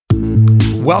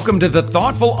Welcome to the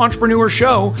Thoughtful Entrepreneur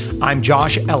Show. I'm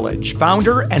Josh Elledge,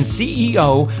 founder and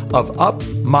CEO of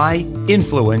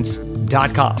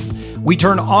UpMyInfluence.com. We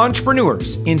turn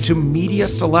entrepreneurs into media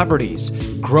celebrities,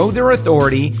 grow their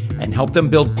authority, and help them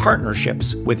build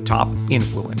partnerships with top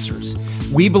influencers.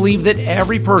 We believe that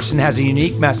every person has a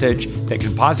unique message that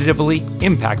can positively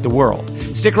impact the world.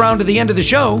 Stick around to the end of the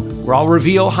show, where I'll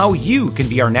reveal how you can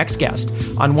be our next guest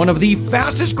on one of the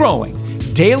fastest growing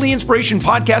daily inspiration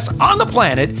podcasts on the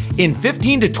planet in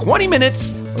 15 to 20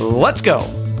 minutes. Let's go.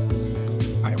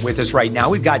 All right, with us right now,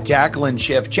 we've got Jaclyn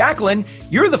Schiff. Jaclyn,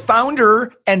 you're the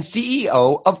founder and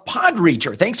CEO of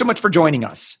PodReacher. Thanks so much for joining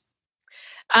us.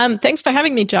 Thanks for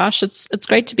having me, Josh. It's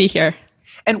great to be here.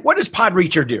 And what does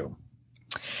PodReacher do?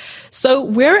 So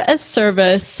we're a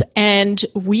service and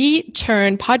we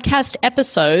turn podcast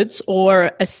episodes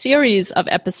or a series of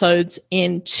episodes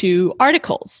into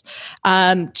articles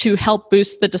to help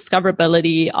boost the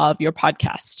discoverability of your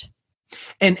podcast.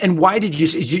 And why did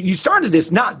you started this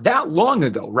not that long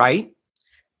ago, right?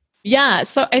 Yeah.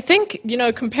 So I think,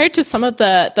 compared to some of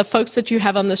the folks that you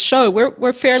have on this show,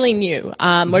 we're fairly new.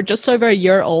 We're just over a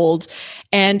year old.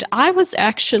 And I was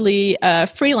actually a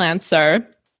freelancer.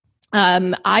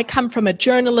 I come from a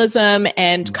journalism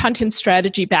and content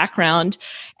strategy background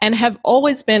and have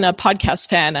always been a podcast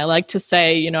fan. I like to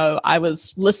say, I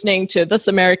was listening to This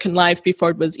American Life before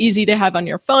it was easy to have on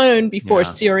your phone, before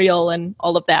Serial and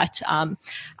all of that.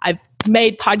 I've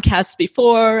made podcasts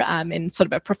before in sort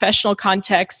of a professional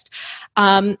context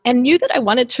and knew that I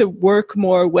wanted to work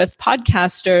more with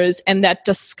podcasters and that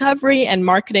discovery and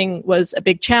marketing was a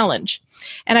big challenge.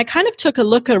 And I kind of took a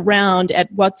look around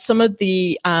at what some of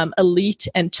the elite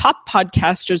and top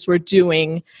podcasters were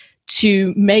doing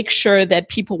to make sure that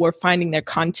people were finding their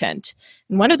content.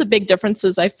 And one of the big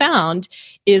differences I found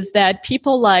is that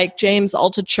people like James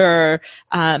Altucher,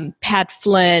 Pat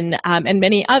Flynn, and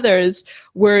many others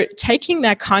were taking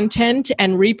that content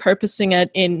and repurposing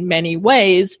it in many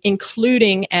ways,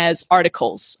 including as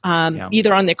articles,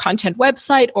 either on their content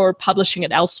website or publishing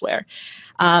it elsewhere.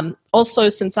 Also,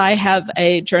 since I have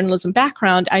a journalism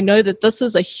background, I know that this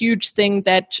is a huge thing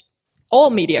that all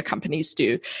media companies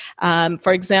do.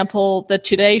 For example, the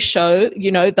Today Show,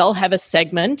 they'll have a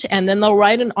segment and then they'll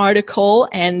write an article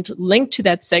and link to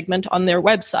that segment on their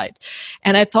website.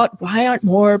 And I thought, why aren't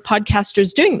more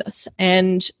podcasters doing this?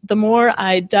 And the more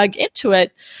I dug into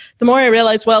it, the more I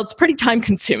realized, well, it's pretty time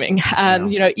consuming.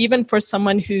 Even for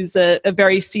someone who's a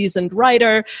very seasoned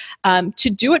writer, to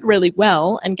do it really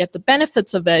well and get the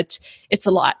benefits of it, it's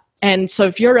a lot. And so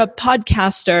if you're a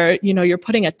podcaster, you're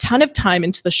putting a ton of time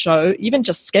into the show, even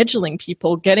just scheduling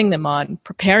people, getting them on,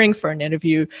 preparing for an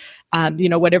interview,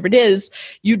 whatever it is,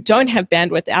 you don't have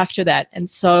bandwidth after that.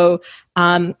 And so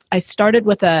I started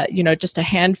with just a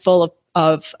handful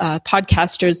of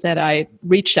podcasters that I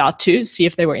reached out to see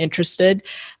if they were interested.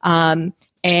 To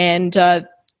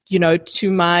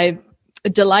my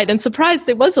delight and surprise,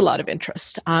 there was a lot of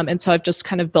interest. And so I've just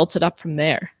kind of built it up from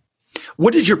there.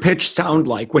 What does your pitch sound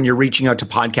like when you're reaching out to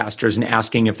podcasters and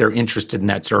asking if they're interested in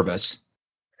that service?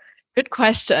 Good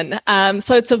question.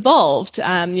 So it's evolved,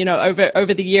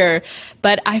 over the year.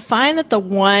 But I find that the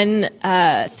one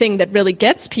thing that really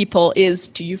gets people is,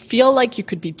 do you feel like you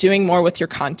could be doing more with your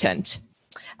content?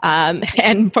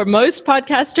 And for most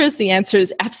podcasters, the answer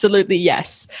is absolutely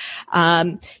yes.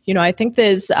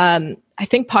 I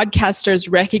think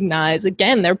podcasters recognize,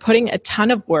 again, they're putting a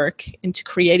ton of work into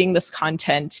creating this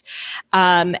content.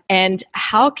 And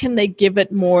how can they give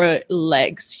it more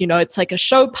legs? It's like a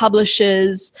show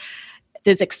publishes,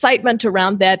 there's excitement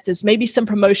around that. There's maybe some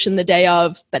promotion the day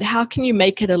of, but how can you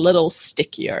make it a little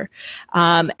stickier?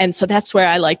 And so that's where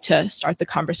I like to start the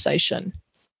conversation.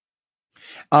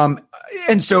 And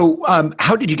so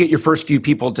how did you get your first few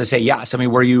people to say yes? I mean,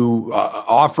 were you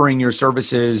offering your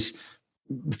services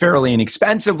fairly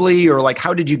inexpensively, or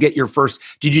how did you get your first?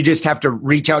 Did you just have to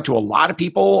reach out to a lot of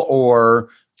people, or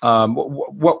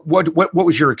what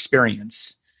was your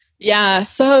experience? Yeah,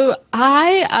 so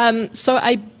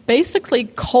I basically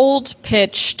cold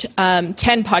pitched 10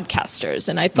 podcasters,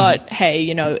 and I thought, hey,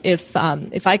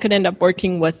 if I could end up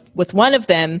working with one of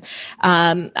them,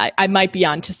 I might be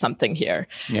onto something here.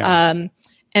 Yeah.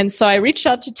 And so I reached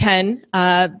out to 10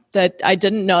 that I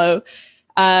didn't know.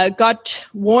 Got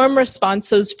warm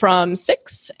responses from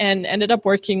 6 and ended up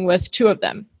working with 2 of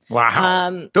them.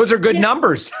 Wow. Those are good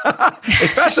numbers,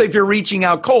 especially if you're reaching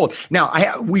out cold.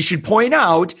 Now, we should point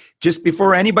out, just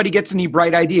before anybody gets any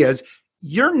bright ideas,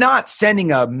 you're not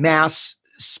sending a mass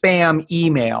spam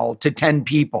email to 10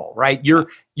 people, right?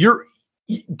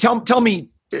 Tell me,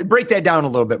 break that down a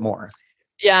little bit more.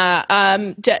 Yeah,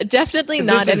 definitely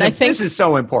not. This is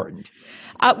so important.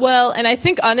 Well, and I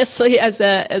think honestly, as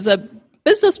a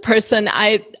business person,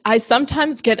 I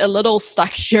sometimes get a little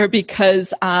stuck here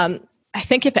because I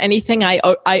think if anything, I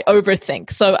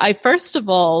overthink. So I first of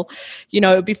all,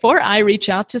 before I reach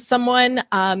out to someone,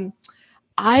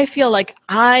 I feel like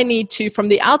I need to from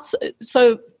the outside.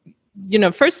 So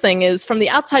first thing is from the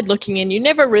outside looking in, you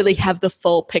never really have the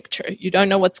full picture. You don't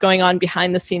know what's going on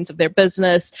behind the scenes of their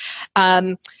business.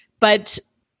 But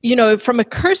from a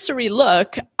cursory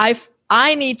look,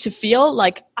 I need to feel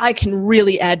like I can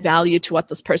really add value to what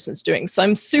this person's doing. So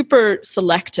I'm super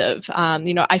selective.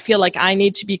 I feel like I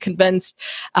need to be convinced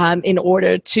in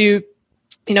order to,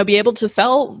 be able to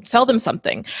sell them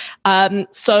something.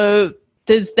 So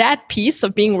there's that piece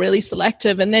of being really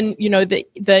selective. And then,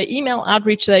 the email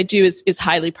outreach that I do is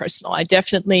highly personal. I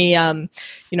definitely, I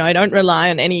don't rely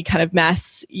on any kind of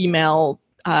mass email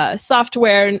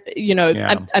software.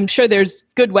 I'm sure there's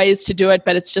good ways to do it,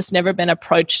 but it's just never been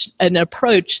an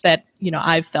approach that,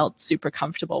 I've felt super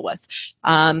comfortable with.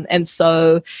 And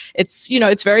so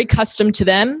it's very custom to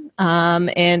them.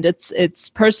 And it's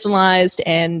personalized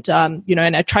and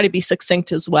I try to be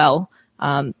succinct as well.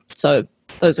 So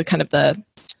those are kind of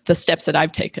the steps that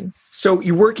I've taken. So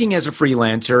you're working as a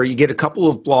freelancer, you get a couple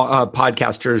of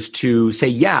podcasters to say,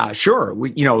 yeah, sure.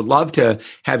 We, love to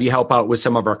have you help out with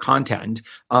some of our content.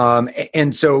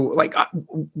 And so like,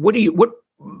 what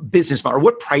business model,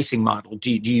 what pricing model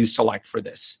do you select for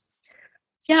this?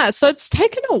 Yeah. So it's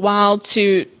taken a while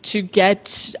to get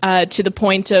to the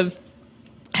point of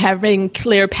having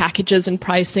clear packages and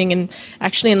pricing. And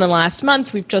actually in the last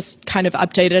month, we've just kind of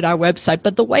updated our website.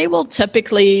 But the way we'll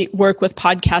typically work with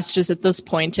podcasters at this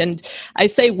point, and I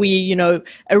say we,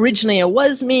 originally it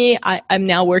was me. I'm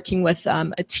now working with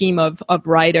a team of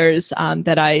writers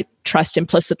that I trust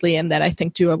implicitly and that I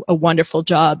think do a wonderful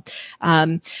job.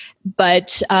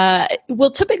 But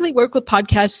we'll typically work with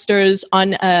podcasters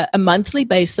on a monthly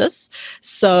basis.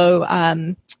 So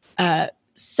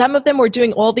some of them we're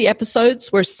doing all the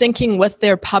episodes. We're syncing with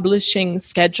their publishing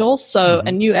schedule. So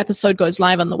a new episode goes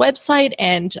live on the website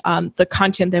and the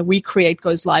content that we create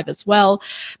goes live as well.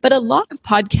 But a lot of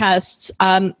podcasts,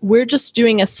 we're just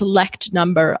doing a select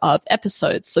number of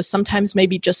episodes. So sometimes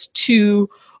maybe just 2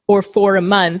 or 4 a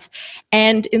month.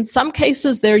 And in some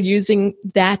cases, they're using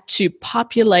that to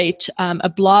populate a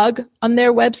blog on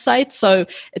their website. So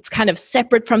it's kind of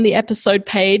separate from the episode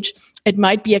page. It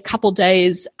might be a couple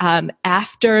days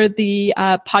after the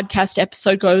podcast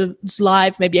episode goes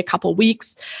live, maybe a couple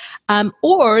weeks.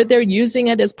 Or they're using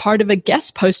it as part of a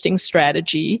guest posting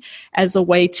strategy as a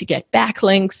way to get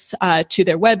backlinks to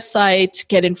their website,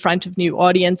 get in front of new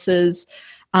audiences.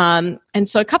 And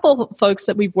so a couple of folks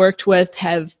that we've worked with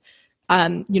have,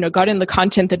 gotten the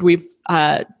content that we've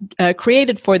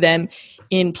created for them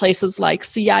in places like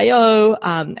CIO.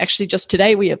 Actually, just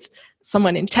today we have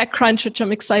someone in TechCrunch, which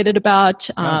I'm excited about.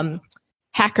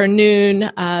 Hacker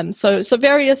Noon. So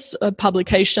various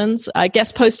publications.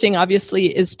 Guest posting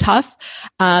obviously is tough,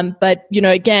 but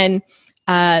again,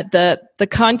 the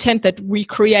content that we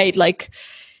create, like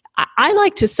I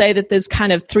like to say that there's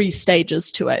kind of 3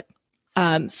 stages to it.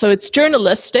 So it's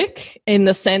journalistic in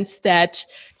the sense that,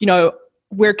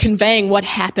 we're conveying what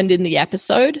happened in the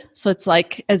episode. So it's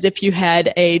like as if you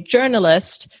had a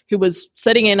journalist who was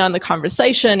sitting in on the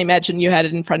conversation. Imagine you had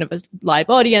it in front of a live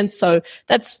audience. So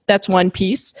that's one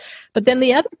piece. But then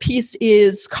the other piece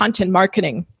is content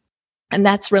marketing. And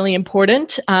that's really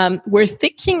important. We're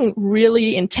thinking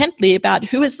really intently about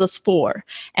who is this for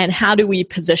and how do we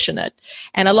position it.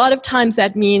 And a lot of times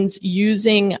that means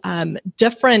using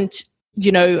different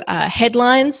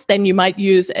headlines than you might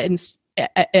use as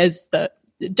the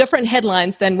different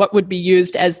headlines than what would be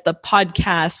used as the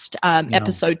podcast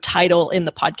episode title in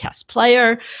the podcast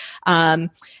player.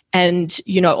 And,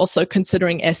 also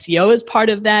considering SEO as part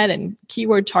of that and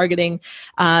keyword targeting.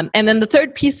 And then the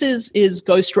third piece is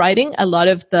ghostwriting. A lot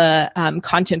of the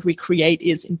content we create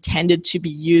is intended to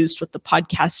be used with the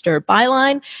podcaster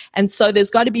byline. And so there's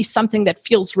got to be something that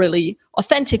feels really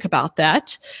authentic about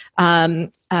that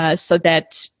so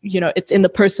that, it's in the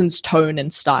person's tone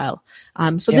and style.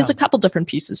 So there's a couple different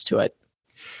pieces to it.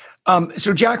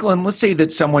 So Jaclyn, let's say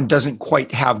that someone doesn't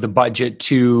quite have the budget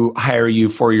to hire you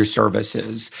for your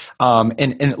services. And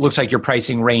it looks like your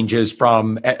pricing ranges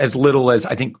from as little as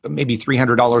I think maybe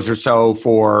 $300 or so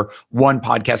for one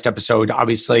podcast episode.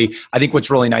 Obviously, I think what's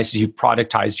really nice is you've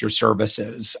productized your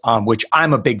services, which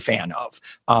I'm a big fan of,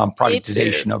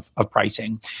 productization of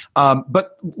pricing.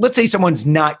 But let's say someone's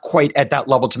not quite at that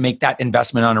level to make that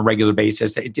investment on a regular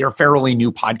basis. They're a fairly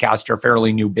new podcaster,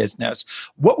 fairly new business.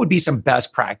 What would be some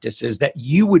best practices that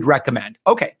you would recommend?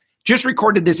 Okay, just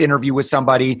recorded this interview with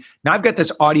somebody. Now I've got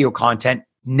this audio content.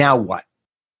 Now what?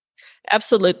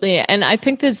 Absolutely. And I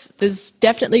think there's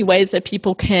definitely ways that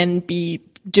people can be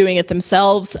doing it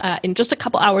themselves in just a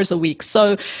couple hours a week.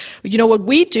 So, what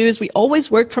we do is we always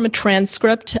work from a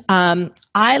transcript.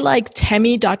 I like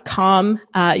Temi.com,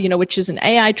 which is an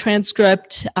AI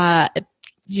transcript.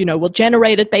 We'll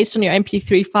generate it based on your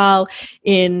MP3 file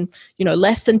in,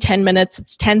 less than 10 minutes.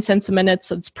 It's 10 cents a minute,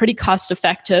 so it's pretty cost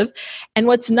effective. And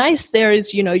what's nice there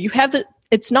is, you have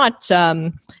it's not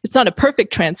a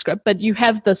perfect transcript, but you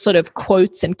have the sort of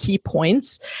quotes and key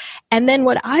points. And then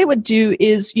what I would do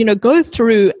is, go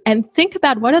through and think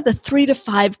about what are the 3 to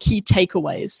 5 key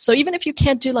takeaways. So even if you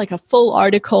can't do like a full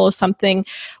article or something,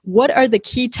 what are the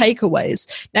key takeaways?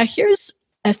 Now, here's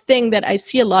a thing that I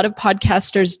see a lot of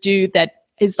podcasters do that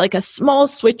is like a small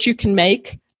switch you can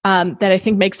make that I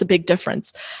think makes a big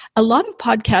difference. A lot of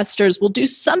podcasters will do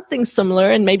something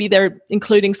similar, and maybe they're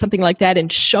including something like that in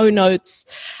show notes,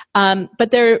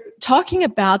 but they're talking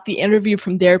about the interview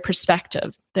from their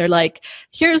perspective. They're like,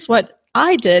 here's what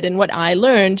I did and what I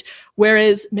learned,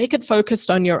 whereas make it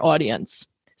focused on your audience.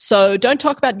 So don't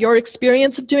talk about your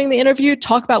experience of doing the interview,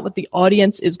 talk about what the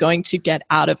audience is going to get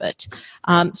out of it.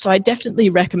 So I definitely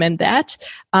recommend that.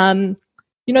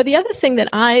 The other thing that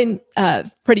I'm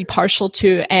pretty partial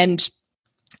to and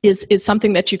is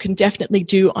something that you can definitely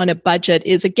do on a budget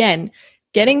is, again,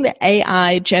 getting the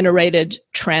AI generated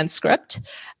transcript.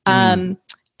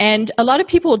 And a lot of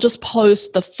people will just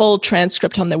post the full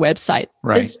transcript on their website.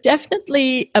 Right. There's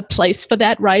definitely a place for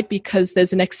that, right? Because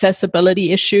there's an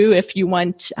accessibility issue if you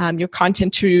want your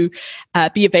content to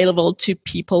be available to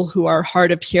people who are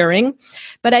hard of hearing.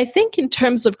 But I think in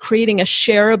terms of creating a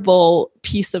shareable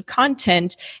piece of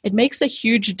content, it makes a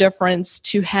huge difference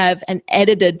to have an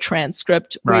edited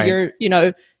transcript where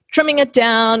you're, trimming it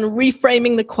down,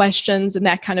 reframing the questions and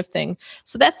that kind of thing.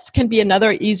 So that can be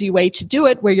another easy way to do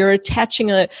it, where you're attaching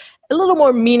a little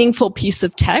more meaningful piece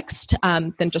of text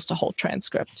than just a whole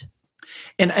transcript.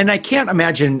 And I can't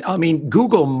imagine,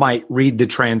 Google might read the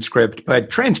transcript, but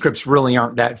transcripts really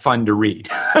aren't that fun to read.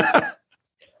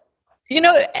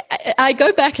 I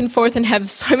go back and forth and have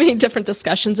so many different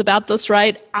discussions about this,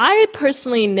 right? I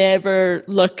personally never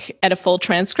look at a full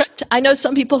transcript. I know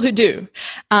some people who do.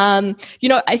 I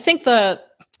think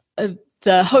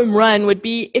the home run would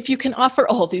be if you can offer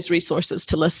all these resources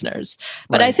to listeners.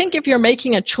 But right. I think if you're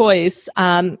making a choice,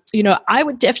 I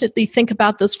would definitely think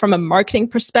about this from a marketing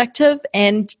perspective.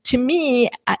 And to me,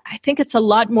 I think it's a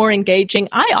lot more engaging.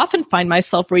 I often find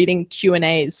myself reading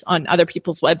Q&As on other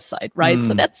people's website, right?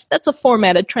 So that's a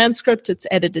formatted transcript. It's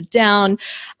edited down.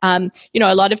 A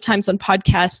lot of times on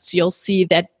podcasts, you'll see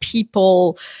that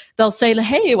they'll say,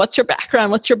 hey, what's your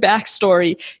background? What's your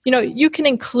backstory? You can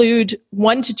include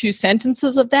 1 to 2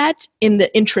 sentences of that in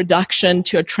the introduction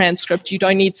to a transcript. You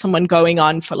don't need someone going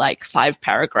on for like 5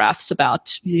 paragraphs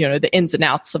about, the ins and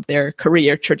outs of their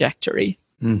career trajectory.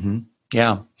 Mm-hmm.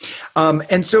 Yeah.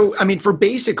 And so, for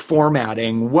basic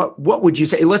formatting, what would you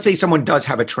say? Let's say someone does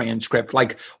have a transcript,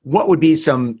 like what would be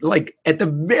some, like at the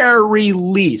very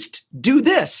least, do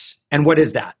this? And what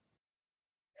is that?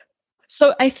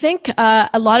 So I think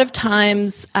a lot of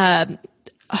times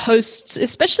hosts,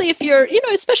 especially if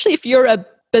you're a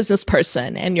business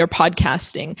person and you're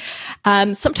podcasting,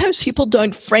 sometimes people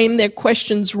don't frame their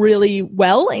questions really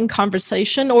well in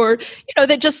conversation, or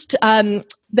they just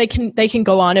they can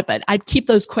go on it, but I'd keep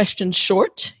those questions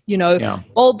short.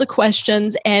 Bold the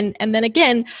questions, and then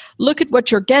again look at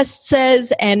what your guest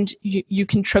says, and you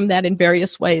can trim that in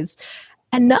various ways.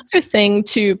 Another thing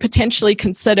to potentially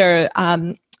consider.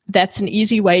 That's an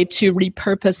easy way to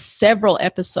repurpose several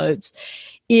episodes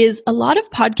is a lot of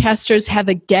podcasters have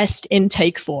a guest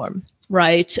intake form,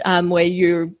 right? Where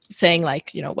you're saying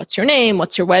like, what's your name?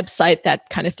 What's your website? That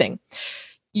kind of thing.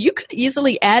 You could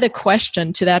easily add a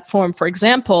question to that form. For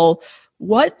example,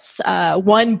 what's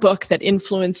one book that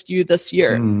influenced you this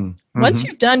year? Mm-hmm. Once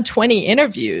you've done 20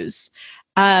 interviews,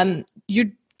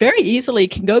 you very easily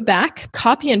can go back,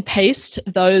 copy and paste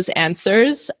those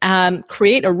answers,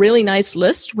 create a really nice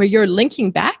list where you're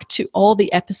linking back to all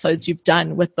the episodes you've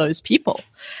done with those people.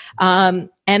 And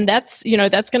that's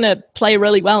going to play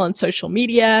really well on social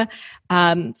media.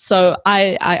 So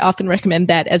I often recommend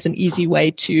that as an easy way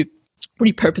to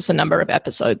repurpose a number of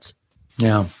episodes.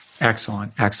 Yeah.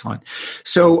 Excellent.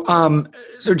 So,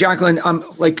 Jaclyn,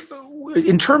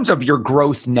 in terms of your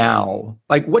growth now,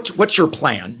 like what's your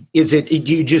plan? Do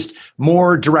you just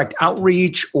more direct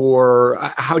outreach, or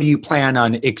how do you plan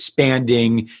on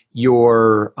expanding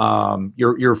your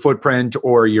footprint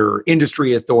or your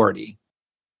industry authority?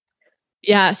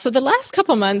 Yeah, so the last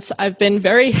couple months, I've been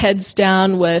very heads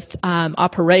down with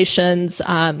operations.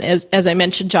 As I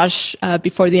mentioned, Josh,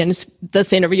 before the end of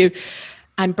this interview,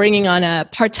 I'm bringing on a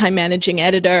part-time managing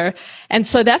editor. And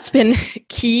so that's been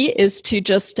key, is to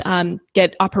just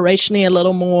get operationally a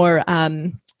little more,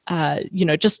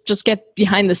 just get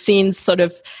behind the scenes sort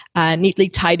of neatly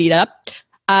tidied up.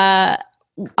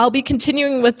 I'll be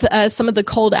continuing with some of the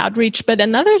cold outreach, but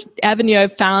another avenue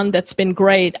I've found that's been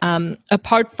great,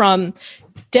 apart from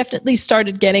definitely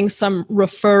started getting some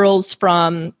referrals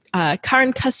from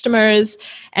current customers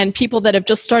and people that have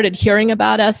just started hearing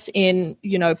about us in,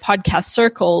 podcast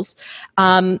circles,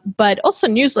 but also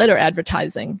newsletter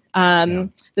advertising.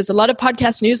 There's a lot of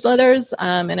podcast newsletters,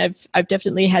 and I've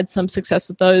definitely had some success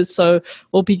with those. So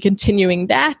we'll be continuing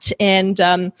that. And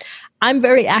I'm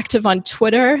very active on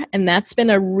Twitter, and that's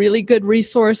been a really good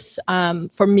resource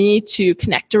for me to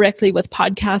connect directly with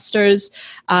podcasters.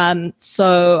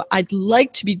 So I'd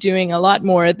like to be doing a lot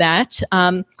more of that.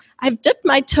 I've dipped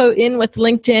my toe in with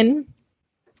LinkedIn,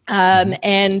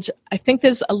 and I think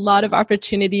there's a lot of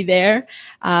opportunity there.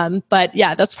 But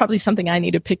yeah, that's probably something I need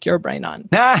to pick your brain on.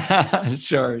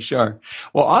 Sure.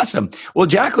 Well, awesome. Well,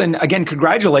 Jaclyn, again,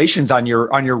 congratulations on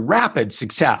your rapid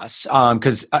success.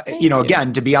 Because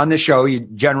again, to be on the show, you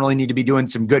generally need to be doing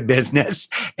some good business.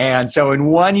 And so in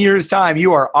 1 year's time,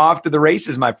 you are off to the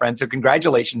races, my friend. So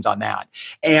congratulations on that.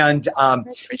 And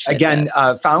again,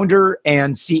 founder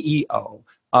and CEO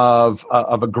of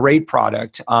a great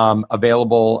product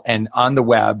available and on the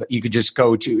web. You could just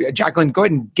go to Jaclyn, go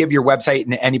ahead and give your website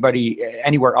and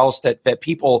anywhere else that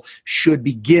people should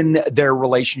begin their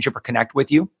relationship or connect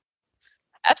with you.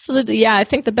 Absolutely. Yeah. I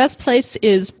think the best place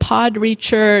is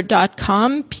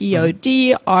podreacher.com,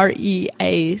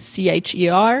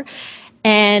 PodReacher.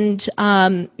 And,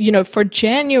 for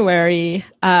January,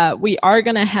 we are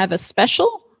going to have a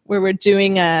special where we're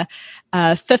doing a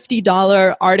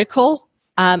 $50 article.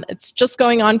 It's just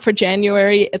going on for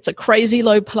January. It's a crazy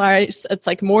low price. It's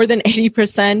like more than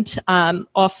 80%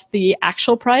 off the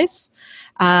actual price.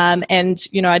 And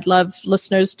I'd love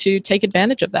listeners to take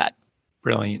advantage of that.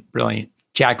 Brilliant.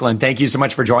 Jaclyn, thank you so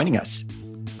much for joining us.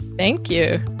 Thank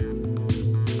you.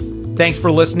 Thanks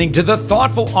for listening to the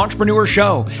Thoughtful Entrepreneur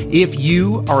Show. If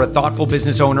you are a thoughtful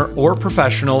business owner or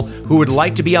professional who would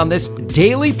like to be on this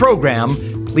daily program,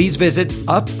 please visit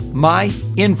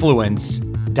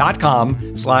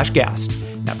upmyinfluence.com/guest.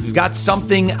 Now, if you've got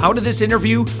something out of this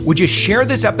interview, would you share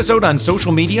this episode on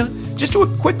social media? Just do a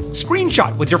quick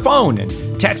screenshot with your phone and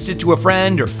text it to a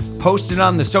friend or post it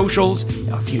on the socials.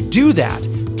 Now, if you do that,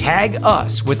 tag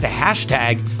us with the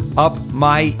hashtag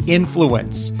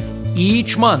UpMyInfluence.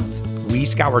 Each month, we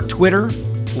scour Twitter,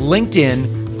 LinkedIn,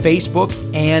 Facebook,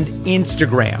 and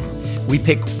Instagram. We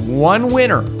pick one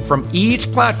winner from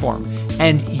each platform,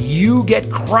 and you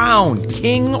get crowned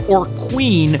king or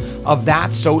queen of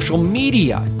that social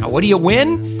media. Now, what do you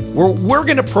win? We're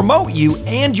going to promote you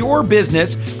and your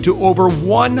business to over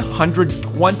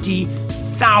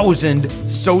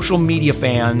 120,000 social media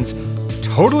fans,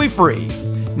 totally free.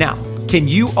 Now, can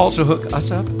you also hook us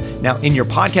up? Now, in your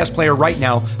podcast player right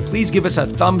now, please give us a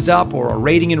thumbs up or a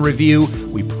rating and review.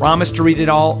 We promise to read it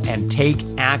all and take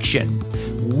action.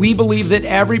 We believe that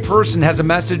every person has a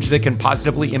message that can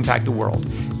positively impact the world.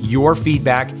 Your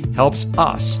feedback helps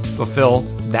us fulfill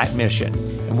that mission.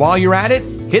 And while you're at it,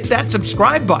 hit that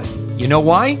subscribe button. You know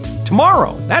why?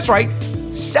 Tomorrow, that's right,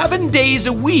 7 days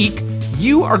a week,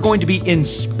 you are going to be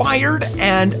inspired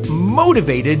and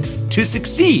motivated to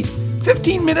succeed.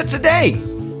 15 minutes a day.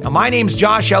 Now, my name's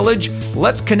Josh Elledge.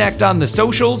 Let's connect on the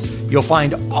socials. You'll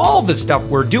find all the stuff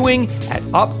we're doing at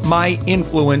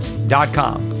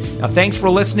upmyinfluence.com. Now, thanks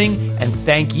for listening, and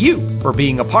thank you for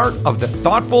being a part of the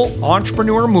Thoughtful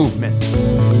Entrepreneur Movement.